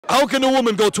How can a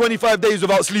woman go 25 days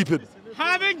without sleeping?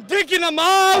 Having dick in her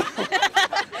mouth!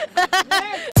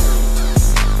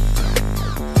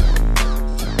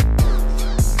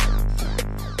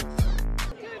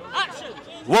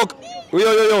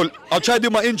 Yo. I'll try to do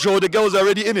my intro. The girls are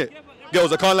already in it.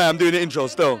 Girls, I can't lie, I'm doing the intro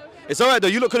still. It's alright though,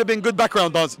 you look could have been good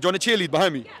background dance. Do you want to cheerlead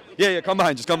behind me? Yeah, come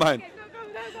behind, just come behind.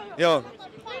 Yo.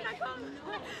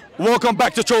 Welcome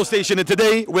back to Troll Station, and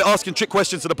today we're asking trick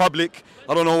questions to the public.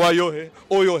 I don't know why you're here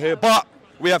or you're here, but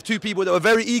we have two people that were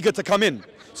very eager to come in.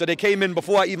 So they came in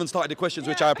before I even started the questions,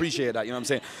 which I appreciate that, you know what I'm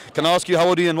saying? Can I ask you, how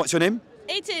old are you and what's your name?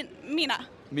 18, Mina.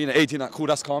 Mina, 18, cool,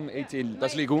 that's calm, 18,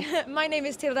 that's legal. My name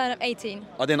is Tilda and I'm 18.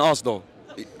 I didn't ask though.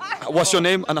 What's your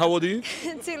name and how old are you?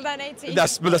 Tilda and 18.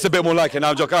 That's a bit more like it, now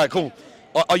I'm joking. All right, cool.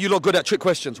 Are you lot good at trick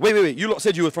questions? Wait, you lot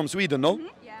said you were from Sweden, no?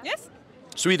 Yeah. Yes.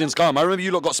 Sweden's calm. I remember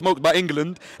you lot got smoked by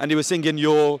England and they were singing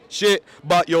your shit,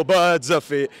 but your birds are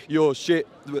fit, your shit.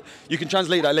 You can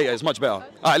translate that later, it's much better. All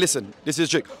right, listen, this is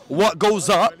a trick. What goes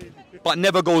up but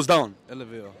never goes down?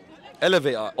 Elevator.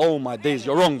 Elevator. Oh my days,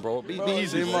 you're wrong, bro. Be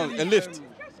easy, man. A lift.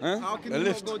 Huh? How can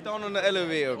you go down on the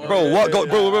elevator,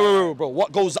 bro? Bro,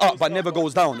 what goes up but never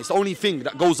goes down? It's the only thing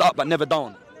that goes up but never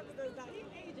down.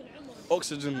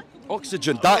 Oxygen.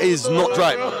 Oxygen, that is not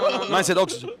right, bro. Man said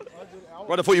oxygen.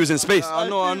 Brother thought he was in space. I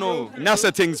know.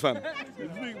 NASA things, fam.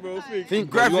 Think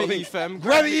gravity, fam.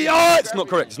 Gravity, oh, it's not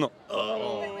correct, it's not.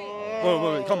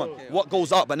 Wait, come on. What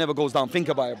goes up but never goes down? Think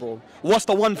about it, bro. What's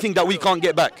the one thing that we can't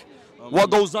get back? What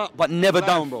goes up but never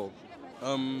down, bro?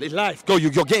 It's life. Go,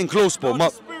 you're getting close, bro. The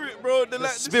spirit, bro. The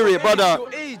spirit, brother.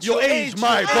 Your age,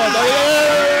 my brother.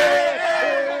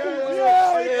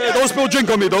 Yeah. Don't spill drink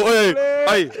on me, though.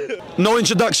 Hey. No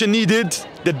introduction needed.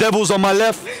 The devil's on my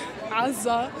left.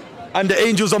 Azza. And the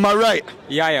angel's on my right.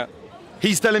 Yeah.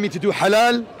 He's telling me to do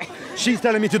halal. She's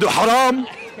telling me to do haram.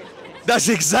 That's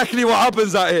exactly what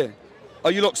happens out here.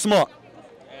 Are you lot smart?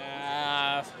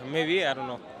 Maybe, I don't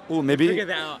know. Oh, maybe. Figure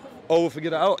that out. Oh, we'll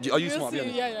figure that out. Are you We'll smart? see,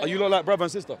 yeah. Are you lot like brother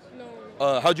and sister?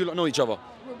 No. How do you lot know each other?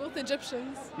 We're both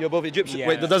Egyptians. You're both Egyptian. Yeah.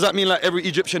 Wait, does that mean like every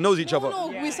Egyptian knows each other? No,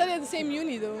 we study at the same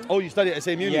uni though. Oh, you study at the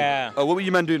same uni? Yeah. What were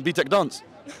you man doing? BTEC dance?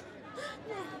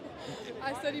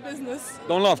 I study business.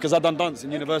 Don't laugh, because I done dance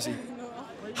in university.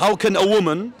 How can a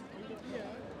woman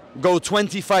go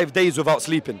 25 days without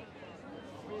sleeping?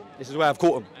 This is where I've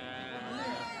caught him.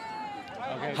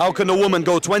 Okay. How can a woman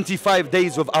go 25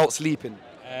 days without sleeping?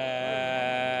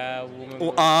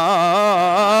 Woman.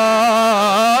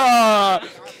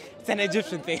 It's an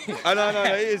Egyptian thing. No,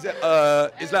 it is.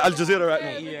 It's like Al Jazeera right now.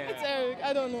 It's Eric.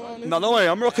 I don't know honestly. No way,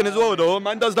 I'm rocking as well though.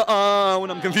 Man does the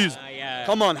when I'm confused. Yeah.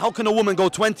 Come on, how can a woman go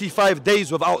 25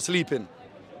 days without sleeping?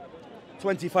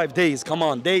 25 days, come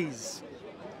on, days.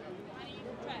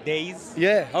 Days?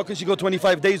 Yeah, how can she go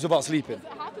 25 days without sleeping?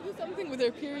 I have to do something with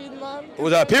her period, man.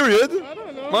 Was that a period? I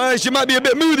don't know. Man, she might be a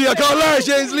bit moody, I can't lie,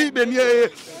 she ain't sleeping, yeah.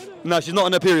 No, she's not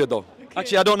on a period though.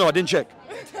 Actually, I don't know, I didn't check.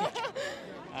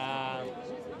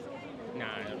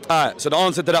 Alright, so the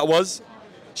answer to that was,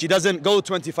 she doesn't go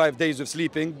 25 days with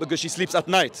sleeping because she sleeps at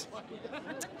night.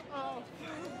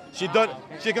 She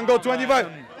can go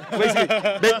 25.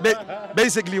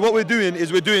 Basically, what we're doing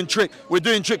is we're doing trick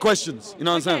questions. You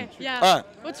know what I'm saying? Yeah. All right.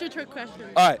 What's your trick question?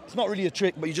 All right. It's not really a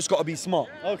trick, but you just got to be smart.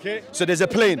 Okay. So there's a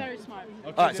plane. Very smart.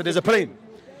 All right. So there's a plane,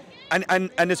 and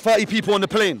there's 30 people on the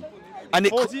plane, and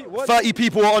 30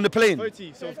 people are on the plane,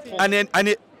 30, so 40.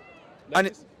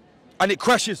 and it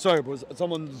crashes. Sorry, bro.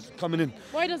 Someone's coming in.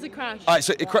 Why does it crash? All right.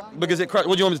 So because it crashed.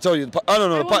 What do you want me to tell you? I don't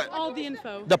know. I want all the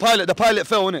info. The pilot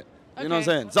fell, innit? You know what I'm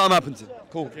Okay. saying? Something happened to him.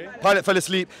 Cool. Okay. Pilot fell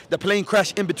asleep. The plane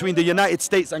crashed in between the United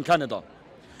States and Canada.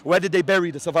 Where did they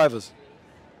bury the survivors?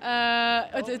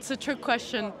 It's a trick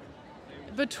question.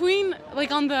 Between,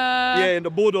 like on the... Yeah, in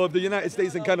the border of the United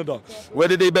States and Canada. Where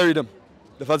did they bury them?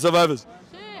 The survivors.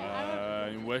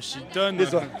 What's she done?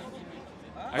 This one.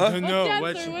 I don't know.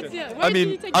 What's What's the she answer?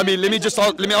 done? I mean, let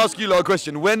me ask you a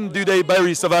question. When do they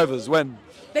bury survivors? When?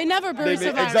 They never bury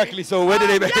survivors. Exactly. So where did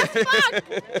they bury?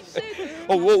 Yes,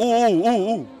 fuck!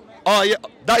 Oh, yeah,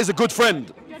 that is a good friend.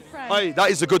 Good friend. Aye, that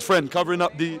is a good friend covering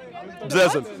up the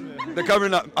desert. They're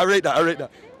covering up. I rate that.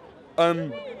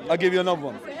 I'll give you another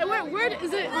one. Where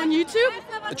is it on YouTube?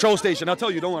 The Troll Station. I'll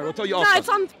tell you. Don't worry. I'll tell you No, after. it's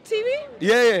on TV.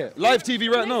 Yeah. Live TV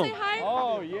right Can I now. say hi?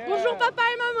 Oh, yeah. Bonjour papa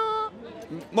et maman.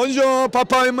 Bonjour,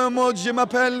 papa et maman, je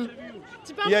m'appelle.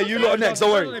 Tu parles Yeah, you français? lot are next.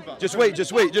 Don't worry. Just wait. Yo.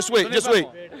 Just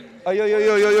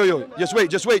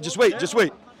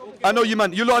wait. I know you,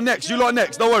 man. You lot are next.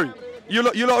 Don't worry. You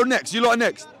lot are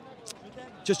next.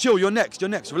 Just chill. You're next.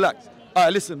 Relax. All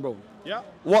right, listen, bro. Yeah.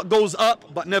 What goes up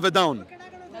but never down?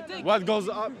 What goes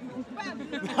up?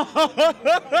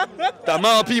 The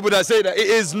amount of people that say that it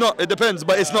is not. It depends,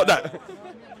 but it's not that.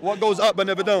 What goes up but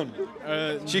never down?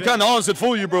 She kind of answered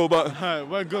for you, bro, but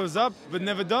What goes up but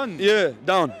never done? yeah,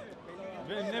 down.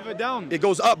 Never down. It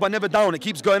goes up but never down. It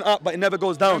keeps going up but it never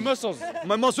goes down. Muscles.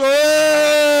 My muscle.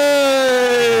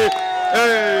 Hey!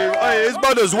 Hey, his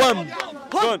brother's one.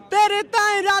 ਤੇਰੇ ਤਾਂ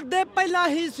ਇਰਾਦੇ ਪਹਿਲਾਂ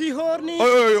ਹੀ ਸੀ ਹੋਰ ਨਹੀਂ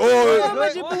ਓਏ ਓਏ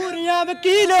ਮਜਬੂਰੀਆਂ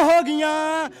ਵਕੀਲ ਹੋ ਗਈਆਂ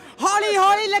ਹੌਲੀ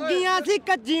ਹੌਲੀ ਲੱਗੀਆਂ ਸੀ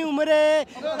ਕੱਚੀ ਉਮਰੇ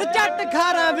ਤੇ ਝੱਟ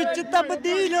ਖਾਰਾਂ ਵਿੱਚ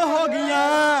ਤਬਦੀਲ ਹੋ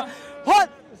ਗਈਆਂ ਹੋ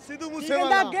ਸਿੱਧੂ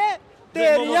ਮੂਸੇਵਾਲਾ ਅੱਗੇ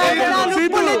ਤੇਰੀਆਂ ਗੱਲਾਂ ਨੂੰ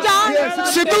ਭੁੱਲ ਜਾਣ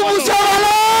ਸਿੱਧੂ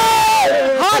ਮੂਸੇਵਾਲਾ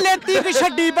ਹਾਲੇ ਤੀਕ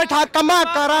ਛੱਡੀ ਬੈਠਾ ਕਮਾ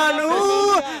ਕਰਾਂ ਨੂੰ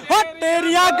ਹੋ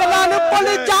ਤੇਰੀਆਂ ਗੱਲਾਂ ਨੂੰ ਭੁੱਲ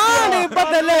ਜਾਣ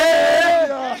ਬਦਲੇ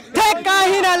ਠੇਕਾ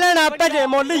ਹੀ ਨਾ ਲੈਣਾ ਭਜੇ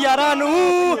ਮੁੱਲ ਯਾਰਾਂ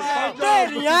ਨੂੰ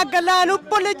ਤੇਰੀਆਂ ਗੱਲਾਂ ਨੂੰ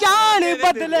ਭੁੱਲ ਜਾਣ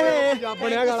ਬਦਲੇ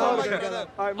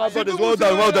My brothers, well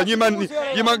done, well done. You man,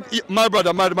 my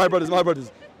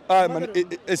brothers. Alright, man,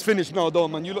 it's finished now, though,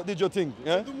 man. You lot did your thing,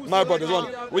 yeah? My brothers, one.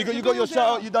 You got your shout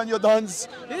out, you done your dance.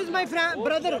 Here's my friend,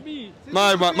 brother.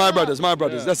 My brothers. Yeah.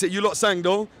 That's it. You lot sang,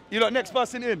 though. You lot next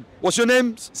person in. What's your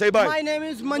name? Say bye. My name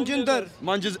is Manjinder.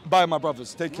 Bye, my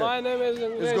brothers. Take care. My name is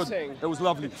It's good. It was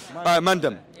lovely. Alright,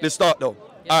 Mandem, let's start, though.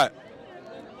 Alright.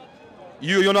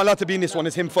 You're not allowed to be in this one.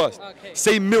 It's him first. Okay.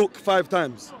 Say milk 5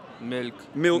 times. Milk.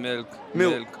 Milk. Milk.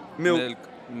 Milk. Milk.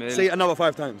 Milk. Say it another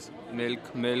 5 times.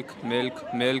 Milk. Milk.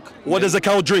 Milk. Milk. What does a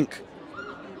cow drink?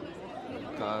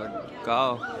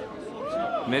 Cow.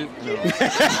 Milk. No.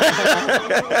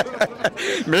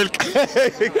 Milk.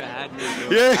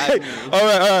 Yeah. All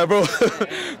right, bro.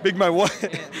 Big man,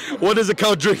 what does a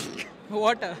cow drink?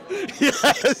 Water.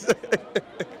 Yes.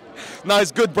 Nah,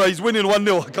 it's good, bro. He's winning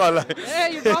 1-0. I can't lie.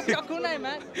 Hey, you dropped your kunai,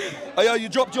 man. Oh, yeah, you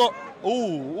dropped your...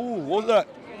 Ooh, what was that?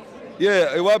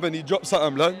 Yeah, what happened? He dropped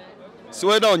something, blood.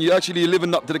 Swear down, you actually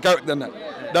living up to the character and that.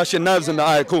 That's your knives and that.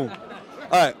 All right, cool.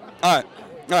 All right.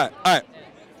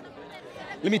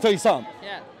 Let me tell you something.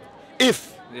 Yeah.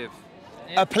 If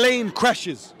a plane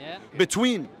crashes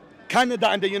between Canada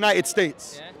and the United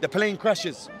States, the plane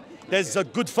crashes. There's a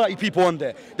good 30 people on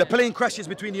there. The plane crashes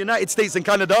between the United States and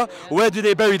Canada. Where do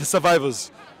they bury the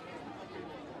survivors?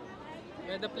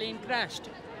 Where the plane crashed.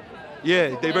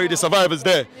 Yeah, they bury the survivors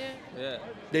there. Yeah.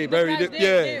 They bury the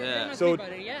So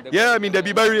I mean they'd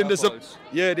be burying the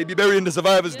they'd be burying the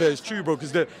survivors there. It's true, bro.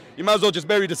 Because you might as well just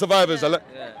bury the survivors.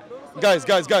 Guys.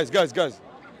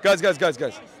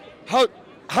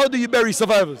 How do you bury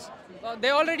survivors? Well,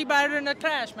 they already buried in the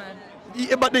trash, man.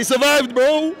 Yeah, but they survived,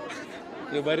 bro.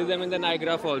 You bury them in the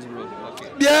Niagara Falls, bro. Okay.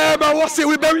 Yeah, man. What's it?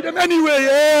 We bury them anyway.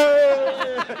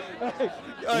 Yeah.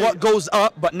 What goes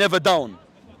up but never down?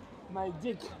 My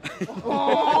dick.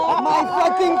 My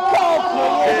fucking cock.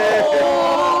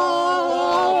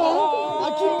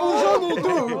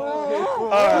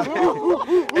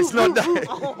 It's not that.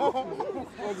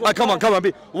 Come on.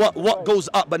 What goes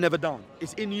up but never down?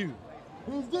 It's in you.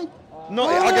 No,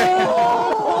 okay.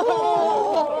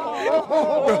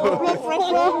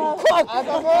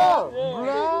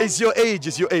 It's your age.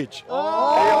 It's your age.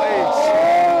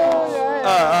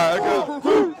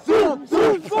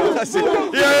 That's it.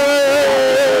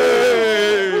 Yeah.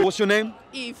 What's your name?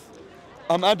 Eve.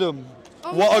 I'm Adam.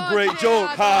 Oh What a God, great yeah, joke.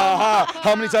 Ha ha.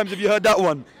 How many times have you heard that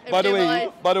one? By the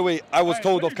way, I was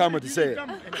told off camera to say it.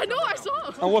 I know, I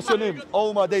saw. And what's your name?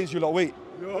 Oh my days, you lot. Wait.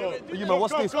 You man,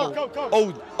 what's this?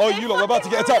 Oh, you lot, we're about to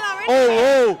get attacked.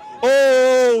 Oh.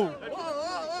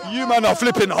 You man are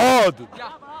flipping hard.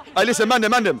 Hey, listen, man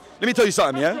them. Let me tell you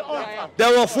something, yeah?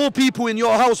 There are 4 people in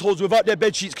your households without their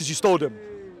bed sheets because you stole them.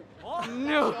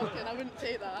 No. Okay, I wouldn't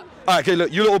say that. All right, okay,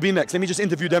 look, you lot will be next. Let me just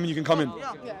interview them and you can come in.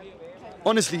 Yeah.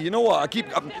 Honestly, you know what? I keep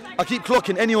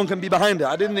clocking anyone can be behind it.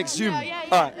 I didn't assume. Yeah.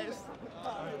 All right.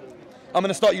 I'm going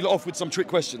to start you lot off with some trick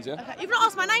questions, yeah? Okay. You've not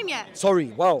asked my name yet.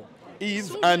 Sorry, wow.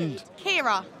 Eve and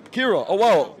Kira. Kira. Oh,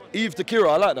 wow. Eve to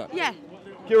Kira, I like that. Yeah.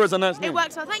 Kira's a nice name. It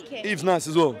works well, thank you. Eve's nice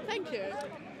as well. Thank you.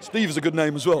 Steve's a good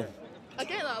name as well. I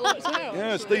get that a lot as well.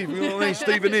 Yeah, Steve. You know what I mean?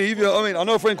 Steve and Eve. You know what I mean? I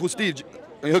know a friend called Steve.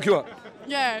 Can you hook you up?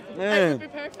 Yeah. Yeah. That would be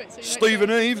perfect. So Steve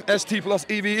and Eve, ST plus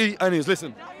EVE. Anyways,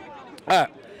 listen. All right.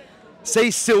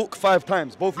 Say silk 5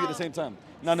 times. Both of you at the same time.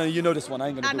 No, you know this one. I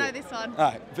ain't going to do it. I know this one.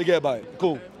 All right. Forget about it.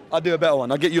 Cool. I'll do a better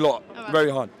one. I'll get you lot very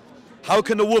hard. How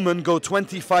can a woman go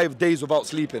 25 days without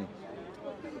sleeping?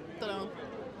 Don't know.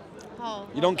 Oh.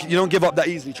 You don't give up that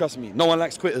easily, trust me. No one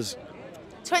likes quitters.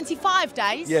 25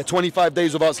 days? Yeah, 25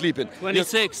 days without sleeping.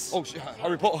 26. Oh, shit,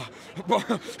 Harry Potter.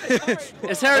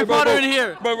 It's Harry Potter in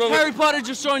here. Bro. Harry Potter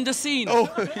just joined the scene. Oh,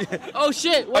 yeah. Oh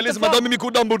shit. What Listen, the man, fuck? don't make me call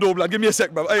Dumbledore, blood. Give me a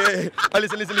sec, bro. Hey.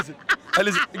 Listen. Hey,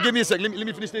 listen. Give me a sec. Let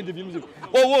me finish the interview.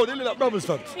 Whoa, they look like brothers,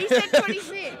 fam. He said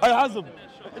 26. I has them.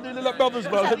 They look like brothers,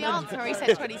 bro. That's the answer. He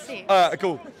said 26. Alright,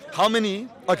 cool. How many?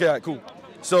 Okay, alright, cool.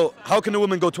 So how can a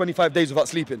woman go 25 days without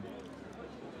sleeping?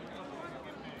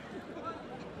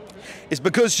 It's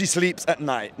because she sleeps at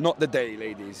night, not the day,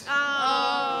 ladies. Oh,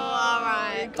 all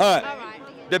right. All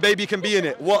right. The baby can be in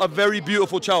it. What a very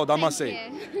beautiful child, I must say.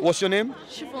 What's your name?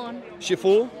 Siobhan.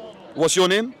 Shiful. What's your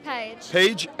name? Paige.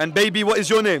 Paige. And baby, what is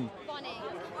your name? Bonnie.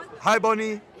 Hi,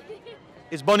 Bonnie.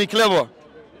 Is Bonnie clever?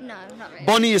 No, not really.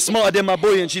 Bonnie is smarter than my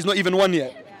boy and she's not even one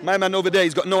yet. My man over there,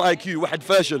 he's got no IQ. Wahad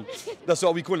Fashil. That's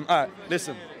what we call him. All right,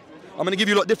 listen. I'm going to give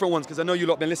you a lot different ones because I know you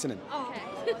lot been listening.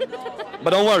 Okay. But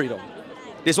don't worry though.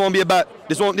 This won't be bad.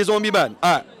 This won't be bad.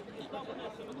 All right.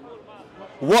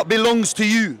 What belongs to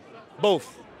you?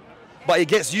 Both. But it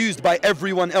gets used by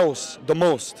everyone else the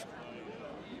most.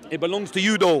 It belongs to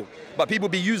you though, but people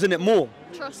be using it more.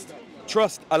 Trust.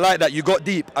 Trust. I like that. You got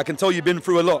deep. I can tell you've been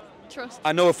through a lot. Trust.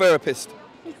 I know a therapist.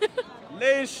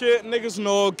 Lay shit, niggas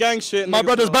know. Gang shit. My niggas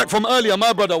brother's know. back from earlier.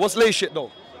 My brother, what's lay shit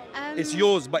though? It's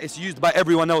yours, but it's used by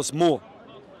everyone else more.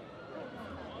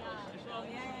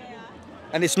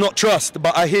 And it's not trust,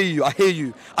 but I hear you. I hear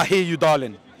you. I hear you,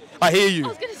 darling. I hear you. I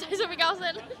was going to say something else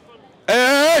then.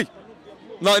 Hey!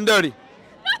 Nothing dirty.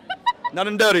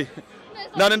 Nothing dirty.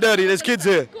 Nothing dirty. There's kids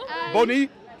here. Bonnie,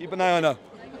 keep an eye on her.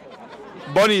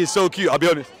 Bonnie is so cute, I'll be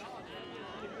honest.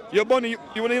 Yo, Bonnie,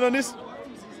 you want to in on this?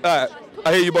 Alright,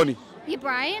 I hear you, Bonnie. Your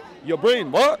brain? Your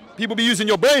brain, what? People be using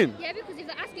your brain. Yeah, because if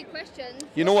they ask you questions.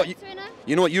 You know what?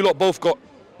 You know what? You lot both got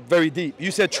very deep.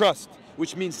 You said trust,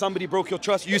 which means somebody broke your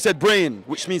trust. You said brain,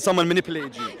 which means someone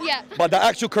manipulated you. Yeah. But the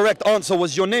actual correct answer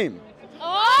was your name.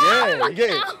 Oh! Yeah, you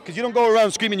get it? Because you don't go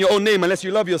around screaming your own name unless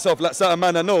you love yourself like certain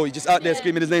man I know. You just out there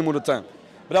screaming his name all the time.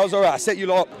 But that was all right. I set you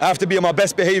lot up. I have to be on my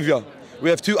best behavior. We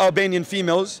have 2 Albanian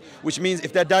females, which means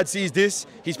if their dad sees this,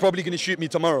 he's probably going to shoot me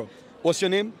tomorrow. What's your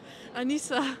name?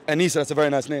 Anissa. Anissa, that's a very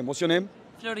nice name. What's your name?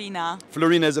 Florina.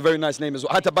 Florina is a very nice name as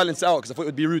well. I had to balance it out because I thought it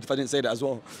would be rude if I didn't say that as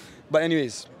well. But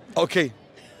anyways, okay.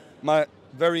 My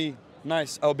very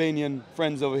nice Albanian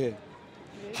friends over here.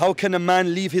 How can a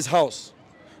man leave his house?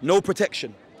 No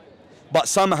protection. But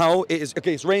somehow it is,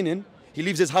 okay, it's raining. He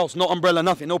leaves his house, no umbrella,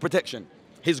 nothing, no protection.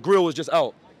 His grill is just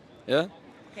out. Yeah?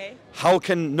 Okay. How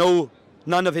can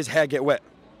none of his hair get wet?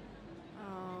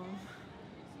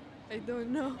 I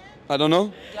don't know. I don't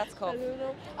know. Glatskov.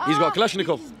 He's got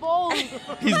Kalashnikov. He's bold.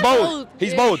 He's bold.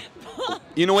 He's bold.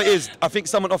 You know what it is? I think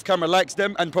someone off camera likes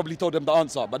them and probably told them the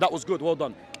answer. But that was good. Well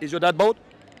done. Is your dad bold?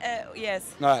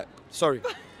 Yes. All right. Sorry.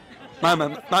 My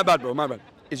man. My bad, bro. My bad.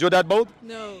 Is your dad bold?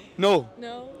 No. No.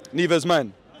 No. Neither is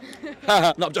mine.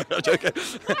 No, I'm joking. I'm joking.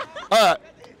 All right.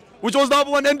 Which was the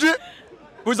other one, Andrew?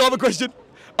 Who's the other question?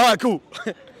 All right, cool.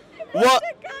 What?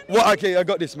 Okay, I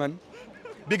got this, man.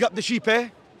 Big up the sheep, eh?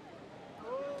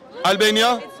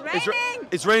 Albania? It's raining.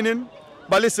 It's raining.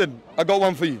 But listen, I got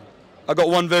one for you. I got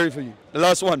one very for you. The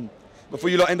last one. Before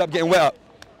you lot end up getting wet up.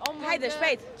 Heide,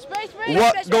 spade.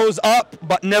 What goes up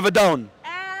but never down?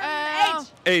 Age.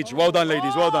 Age. Well done,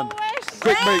 ladies. Well done.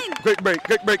 Quick break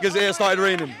because it started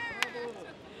raining.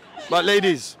 But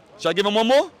ladies, shall I give him one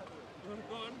more?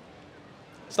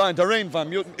 It's starting to rain,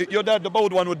 fam. Your dad, the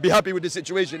bold one, would be happy with the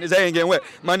situation. His hair ain't getting wet.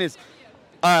 Mine is.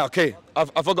 Alright, okay. I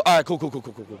forgot. Alright,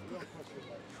 cool.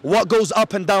 What goes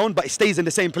up and down but it stays in the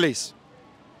same place?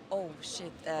 Oh,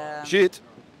 shit. Shit.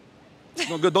 It's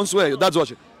not good. Don't swear. Your dad's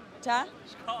watching. Ta?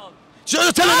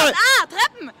 You're telling them.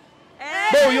 Treppen.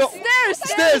 Bro,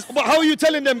 stairs. But how are you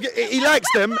telling them? He likes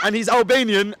them and he's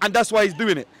Albanian and that's why he's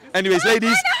doing it. Anyways,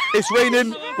 ladies, it's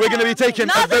raining. We're going to be taking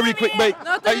a very quick break.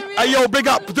 Hey, yo, big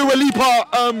up Dua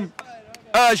Lipa,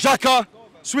 Xhaka,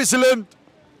 Switzerland,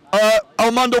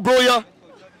 Armando Broja,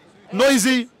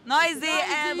 Noisy.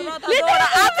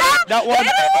 That one.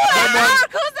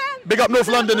 Big up North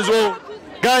London as well.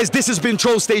 Guys, this has been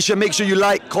Troll Station. Make sure you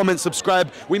like, comment,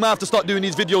 subscribe. We might have to start doing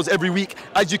these videos every week.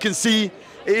 As you can see,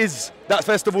 it is that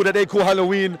festival that they call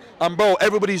Halloween. And bro,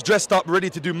 everybody's dressed up, ready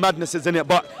to do madnesses in it.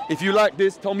 But if you like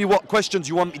this, tell me what questions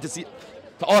you want me to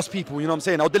ask people, you know what I'm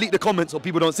saying? I'll delete the comments so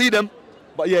people don't see them.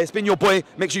 But yeah, it's been your boy.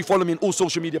 Make sure you follow me on all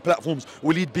social media platforms.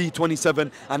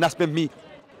 WaleedB27. And that's been me.